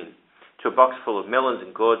v'diluin, to a box full of melons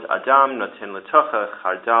and gourds. Adam noten letocha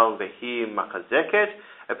chardal vehi makazeket,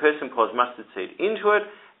 a person pours mustard seed into it,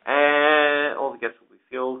 and all the gaps will be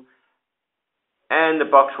filled, and the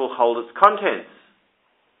box will hold its contents.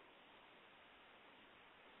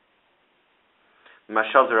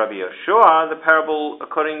 Mashal to Rabbi Yeshua, the parable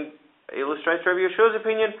illustrates Rabbi Yeshua's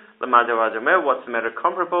opinion. What's the matter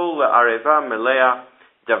comparable? Areva melea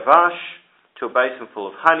davash, to a basin full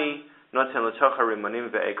of honey. Noten letocha rimonim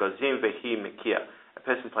ve'egozim vehi mekia. A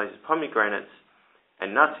person places pomegranates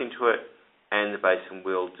and nuts into it, and the basin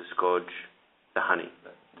will disgorge the honey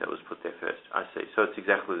that was put there first. I see. So it's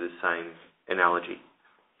exactly the same analogy.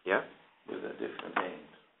 Yeah? With a different end.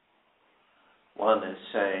 One is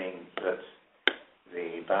saying that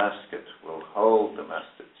the basket will hold the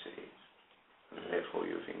mustard seeds, and therefore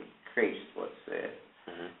you've increased what's there.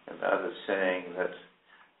 And the other saying that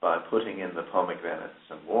by putting in the pomegranates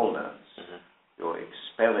and walnuts, you're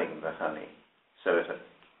expelling the honey, so that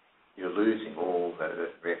you're losing all the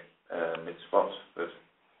mitzvot that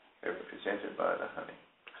are represented by the honey.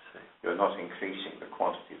 You're not increasing the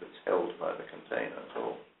quantity that's held by the container at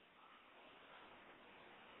all.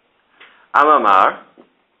 Amamar,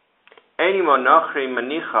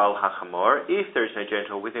 if there is no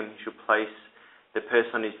genital with him, he should place the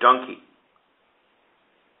person on his donkey.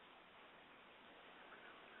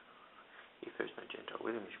 If there is no genital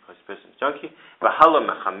with him, he should place the person on his donkey. But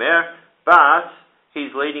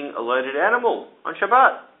he's leading a loaded animal on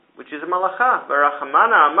Shabbat, which is a malacha.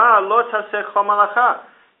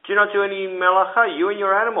 Do not do any malacha, you and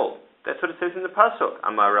your animal. That's what it says in the pasuk.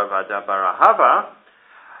 Amar Ravada Barahava.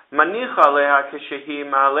 He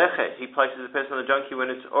places the person on the donkey when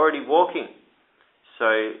it's already walking,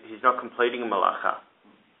 so he's not completing a malacha.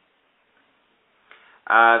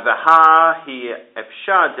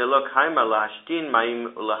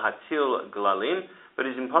 But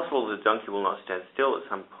it's impossible that the donkey will not stand still at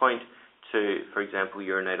some point to, for example,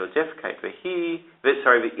 urinate or defecate.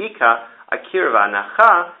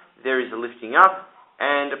 There is a lifting up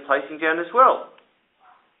and a placing down as well.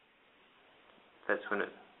 That's when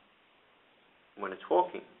it's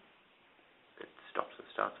walking. It stops and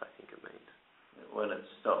starts, I think it means. When it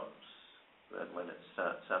stops, then when it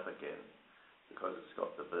starts up again, because it's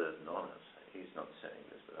got the burden on it, he's not saying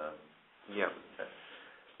this, but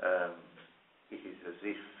it is as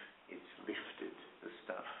if it's lifted the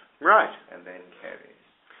stuff. Right. And then carries.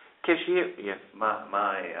 Yeah.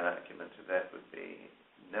 My argument to that would be,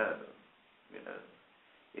 no,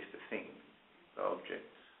 if the object,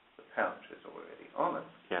 the pouch is already on it,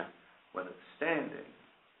 when it's standing,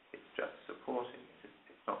 it's just supporting it.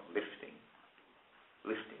 It's not lifting.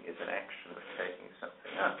 Lifting is an action of taking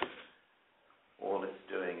something up. All it's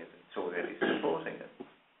doing is it's already supporting it.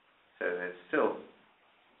 So there's still,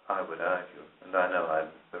 I would argue, and I know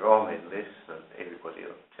I'm wrong in this, and everybody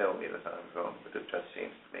will tell me that I'm wrong, but it just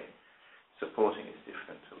seems to me supporting is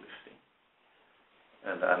different to lifting.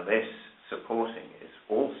 And unless supporting is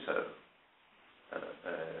also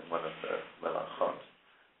one of the melachot,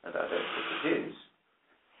 and I don't think it is,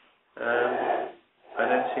 I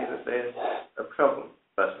don't see that there's a problem.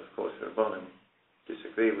 But of course, Rabbanim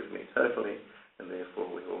disagree with me totally, and therefore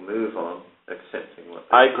we will move on accepting what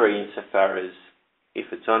I agree insofar as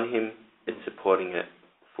if it's on him, it's supporting it,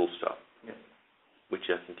 full stop. Yeah. Which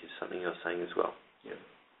I think is something you're saying as well. Yeah.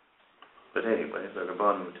 But anyway, the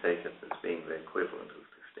Rabbanim take it as being the equivalent of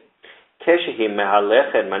lifting.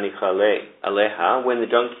 When the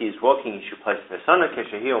donkey is walking, he should place the persona.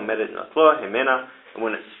 And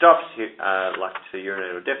when it stops, like to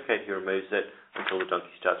urinate or defecate, he removes it until the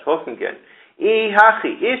donkey starts walking again.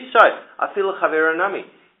 If so,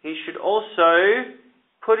 he should also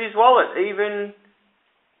put his wallet, even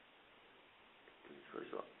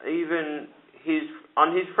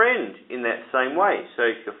on his friend in that same way. So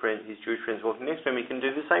if his Jewish friend's walking next to him, he can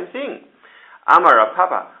do the same thing. Amar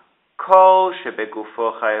Papa. Kol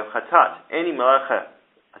shebegufo chayav chatat. Any malacha.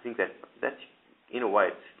 I think that's in a way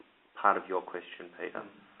it's part of your question, Peter,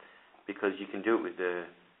 because you can do it with the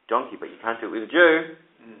donkey, but you can't do it with a Jew.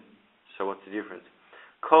 So what's the difference?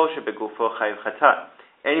 Kol shebegufo chayav chatat.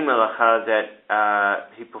 Any malacha that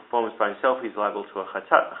he performs by himself, he's liable to a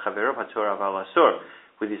chatat. Chavero patur aval asur.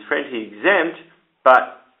 With his friend, he's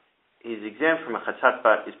exempt from a chatat,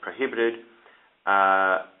 but is prohibited.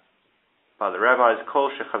 By the rabbis, kol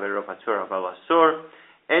shechavero patur aval asur.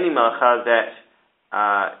 Any malacha that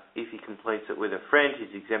if he completes it with a friend,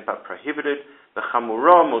 he's exempt but prohibited. The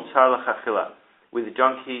chamuro mutar l'chachila. With a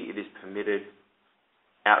donkey, it is permitted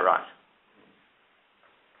outright.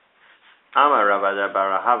 Amar Ravada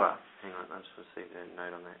Barahava. Hang on, I just want to see the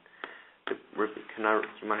note on that. Do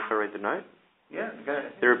you mind if I read the note? Yeah, go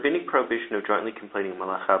ahead. The rabbinic prohibition of jointly completing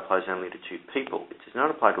malacha applies only to two people. It does not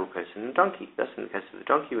apply to a person and a donkey. Thus, in the case of the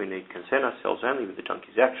donkey, we need concern ourselves only with the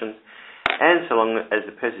donkey's actions, and so long as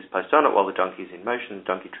the purse is placed on it while the donkey is in motion, the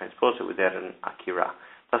donkey transports it without an akira.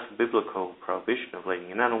 Thus, the biblical prohibition of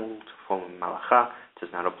leading an animal to perform a malacha does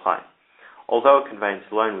not apply. Although a conveyance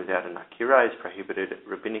alone without an akira is prohibited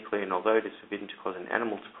rabbinically, and although it is forbidden to cause an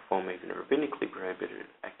animal to perform even a rabbinically prohibited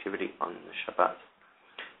activity on the Shabbat,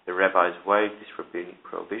 the rabbis waived this rabbinic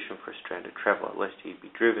prohibition for a stranded traveller, lest he be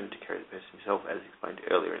driven to carry the person himself, as explained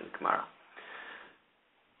earlier in the Gemara.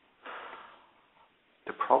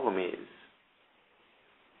 The problem is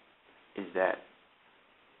that,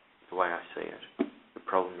 the way I see it, the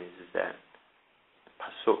problem is that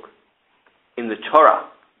Pasuk in the Torah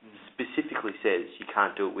specifically says you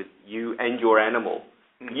can't do it with you and your animal.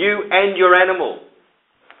 Mm-hmm. You and your animal.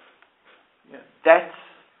 Yeah. That's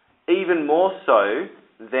even more so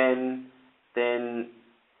than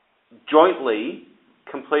jointly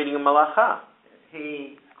completing a malacha.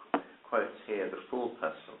 He quotes here the full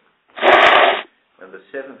Pasuk. And the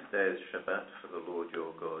seventh day is Shabbat for the Lord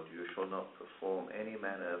your God. You shall not perform any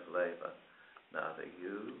manner of labor, neither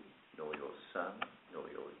you, nor your son, nor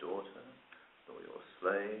your daughter, nor your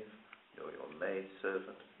slave, nor your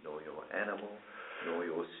maidservant, nor your animal, nor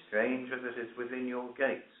your stranger that is within your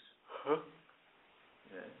gates. Huh?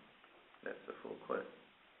 Yeah, that's the full quote.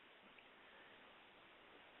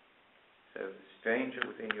 So the stranger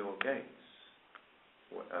within your gates,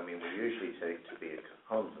 we usually take to be a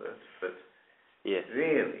convert, but yes,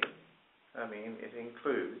 really, it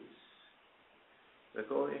includes the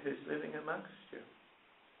goy who's living amongst you.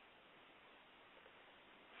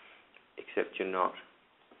 Except you're not.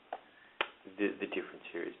 The difference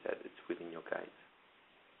here is that it's within your gates.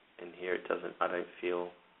 And here it doesn't, I don't feel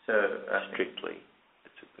strictly,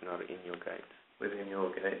 it's not in your gates. Within your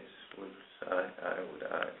gates I would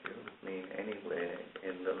argue, would mean anywhere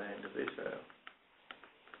in the land of Israel.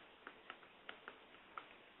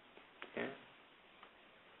 Yeah.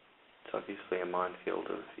 It's obviously a minefield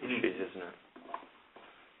of issues, isn't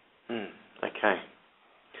it? Okay.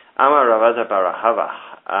 Amar Ravada Barahava.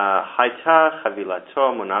 Haita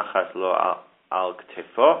chavilato munachat lo al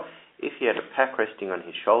ktefo. If he had a pack resting on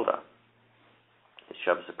his shoulder, his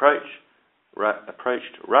Shabbos approached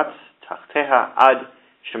Ratz tachteha ad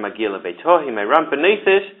shemagia lebeito. He may run beneath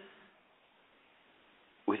it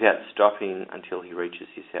without stopping until he reaches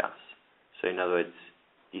his house. So in other words,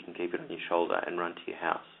 you can keep it on your shoulder and run to your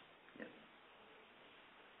house. Yeah.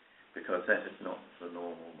 Because that is not the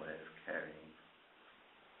normal way of carrying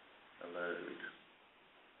a load.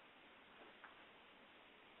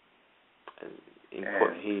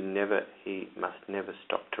 He must never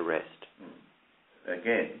stop to rest.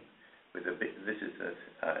 Again, with a bit. This is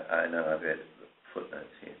I know I've read the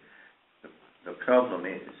footnotes here. The problem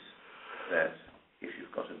is that if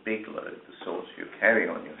you've got a big load, the sort you carry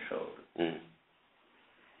on your shoulder,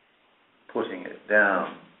 putting it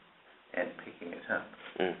down and picking it up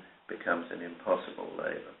becomes an impossible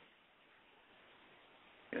labour.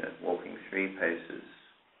 Walking 3 paces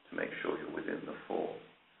to make sure you're within the 4.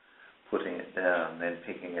 Putting it down, then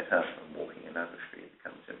picking it up and walking another 3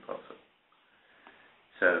 becomes impossible.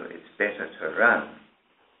 So it's better to run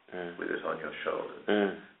with it on your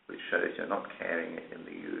shoulders, which shows you're not carrying it in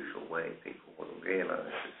the usual way. People will realise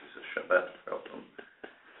this is a Shabbat problem.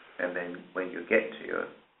 And then when you get to your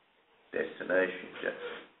destination, just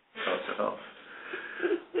toss it off.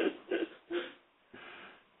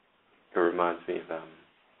 It reminds me of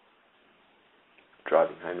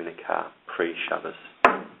driving home in a car pre-Shabbos,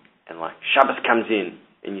 and Shabbos comes in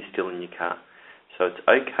and you're still in your car. So it's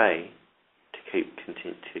okay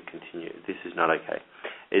to continue. This is not okay.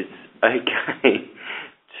 It's okay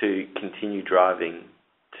to continue driving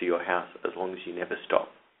to your house as long as you never stop.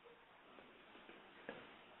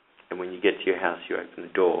 And when you get to your house, you open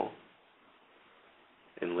the door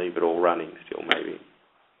and leave it all running still, maybe.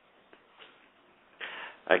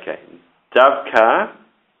 Okay. Davka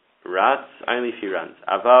Ratz, only if he runs.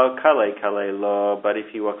 Aval kale lo, but if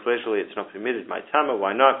he walks leisurely, it's not permitted. My tama,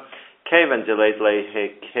 why not? Kevan delays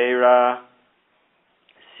lehekera,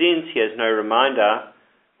 since he has no reminder,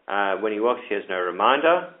 when he walks he has no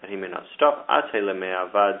reminder, that he may not stop. Ate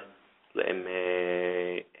leme'avad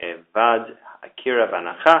akira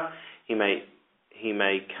vanacha, he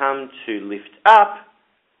may come to lift up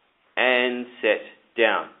and set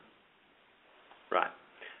down. Right.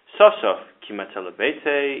 Sof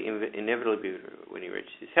inevitably when he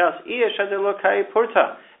reaches his house,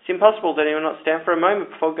 it's impossible that he will not stand for a moment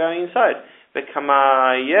before going inside. But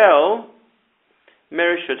Kamayel,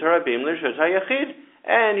 mereshut harabim l'reshut hayachid,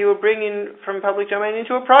 and he will bring in from public domain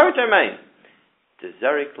into a private domain.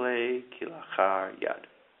 Dezarik le kilachar yad.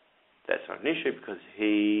 That's not an issue because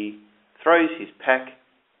he throws his pack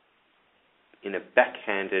in a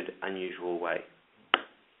backhanded, unusual way.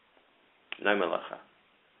 No malacha.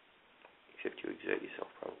 Except you exert yourself,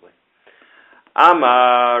 probably.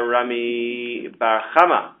 Amar Rami Bar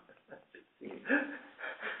Chama.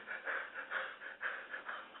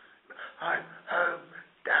 I'm home,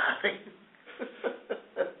 darling.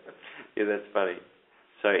 Yeah, that's funny.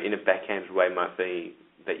 So in a backhanded way might be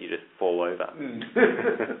that you just fall over.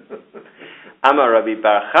 Amar Rabbi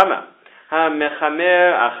Bar Chama.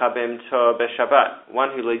 Ha-mechamer achabem to b'Shabbat.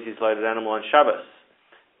 One who leads his loaded animal on Shabbos.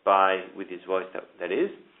 With his voice, that is.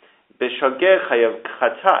 B'shogeg chayav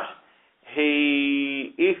chatat.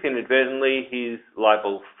 If inadvertently he's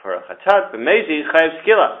liable for a chatat, b'mezi chayav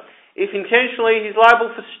skila. If intentionally he's liable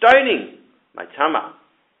for stoning. Maitama.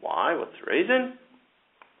 Why? What's the reason?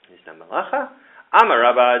 There's no malacha. Amar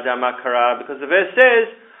Rabba Damakara, because the verse says,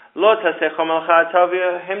 Lo tasecha malacha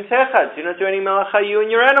tavia hemtecha. Do not do any malacha, you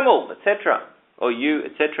and your animal, etc. Or you,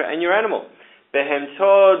 etc., and your animal.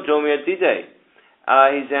 Behemto domia dide.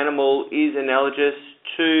 His animal is analogous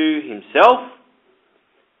to himself.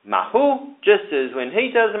 Mahu, just as when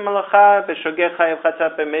he does a malacha, b'shogeg chayav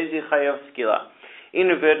chatat, b'mezi chayav skila.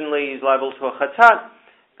 Inadvertently, he's liable to a chatat,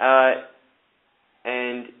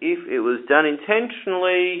 and if it was done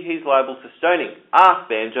intentionally, he's liable for stoning.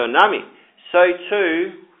 Be'emto nami. So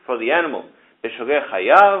too for the animal. B'shogeg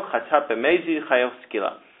chayav chatat, b'mezi chayav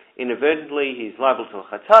skila. Inadvertently, he's liable to a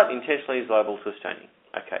chatat. Intentionally, he's liable to a stoning.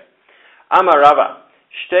 Okay. Amar Rava,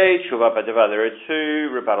 shtei tshuva b'dava. There are two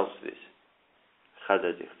rebuttals to this.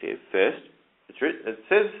 First, it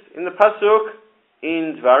says in the pasuk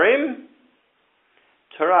in Dvarim,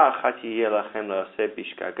 Torah achati yeh lachem la'aseh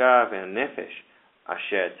bishgaga ve'nefesh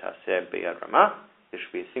asher taseh b'yad ramah. There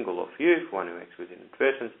should be a single law for you, for one who acts with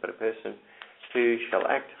inadvertence, but a person who shall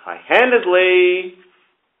act high-handedly,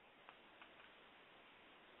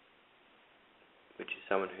 which is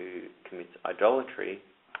someone who commits idolatry.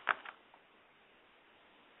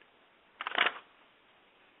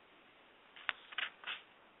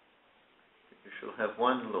 You shall have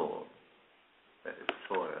one law, that is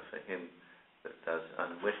Torah, for him that does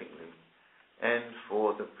unwittingly, and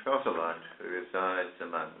for the proselyte who resides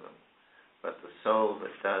among them. But the soul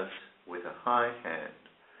that does with a high hand,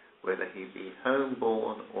 whether he be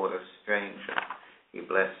homeborn or a stranger, he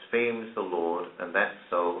blasphemes the Lord, and that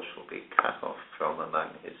soul shall be cut off from among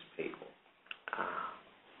his people.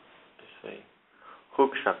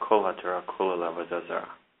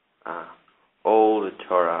 All the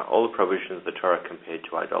Torah, all the provisions of the Torah compared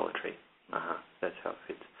to idolatry. That's how it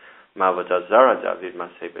fits. Ma'avodah zara David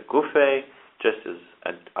maseh begufe, just as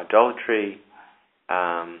idolatry,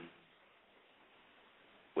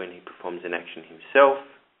 when he performs an action himself,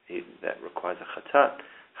 that requires a chatat.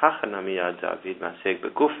 Hachanami David maseh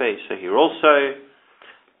begufe. So here also,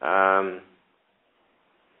 a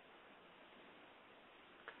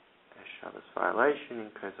Shabbos violation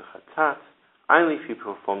incurs a chatat only if he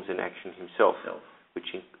performs an action himself,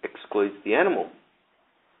 which excludes the animal.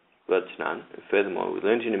 And furthermore, we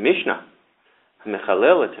learned in a Mishnah,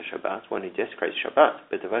 one who desecrates Shabbat,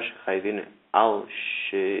 al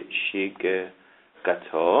shigato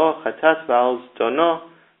chatat v'al zdono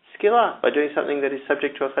skila, by doing something that is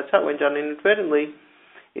subject to a chatat when done inadvertently,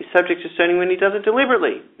 is subject to stoning when he does it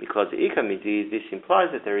deliberately. Because this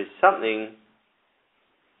implies that there is something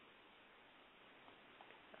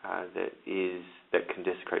that can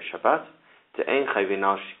desecrate Shabbat. Te'en chayvin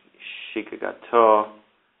al shikagato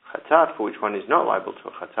chatat, for which one is not liable to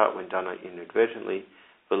a chatat when done inadvertently,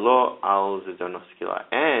 v'lo al zedono skila,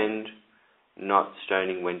 and not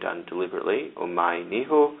stoning when done deliberately. Or mai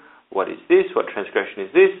nihu, what is this? What transgression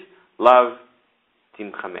is this? Lav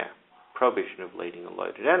timchamer, prohibition of leading a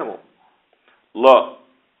loaded animal. Lo,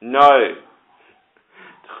 no.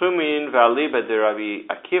 Tchumin v'aliba de Rabbi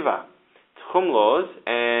Akiva. Tchum laws,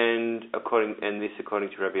 and this according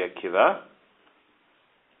to Rabbi Akiva.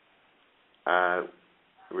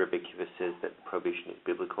 Rabbi Akiva says that prohibition is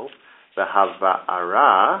biblical.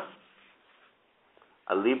 V'hava'ara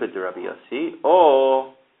aliba de Rabbi Yossi,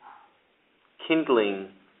 or kindling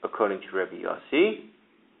according to Rabbi Yossi,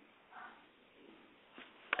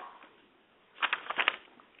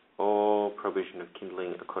 or prohibition of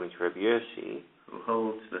kindling according to Rabbi Yossi, who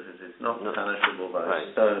holds that it is not punishable by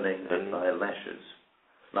stoning but by lashes,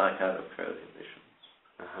 like other prohibitions.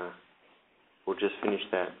 We'll just finish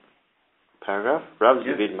that paragraph. Rav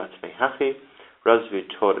Zvid Matzmei Hachi. Rav Zvid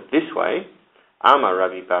taught it this way. Amar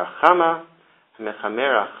Rabbi Bar Chama,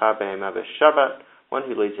 Mechamer Acha Behema B'Shabbat. one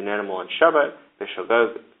who leads an animal on Shabbat,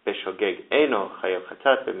 beshogeg eno chayav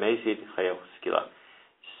chatat, b'mezid chayav skila.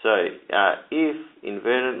 So, if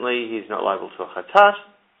inadvertently he's not liable to a chatat,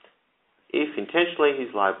 if intentionally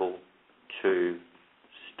he's liable to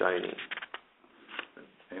stoning.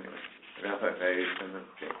 Anyway, without that there is an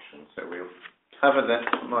objection, so we'll cover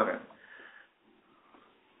that tomorrow.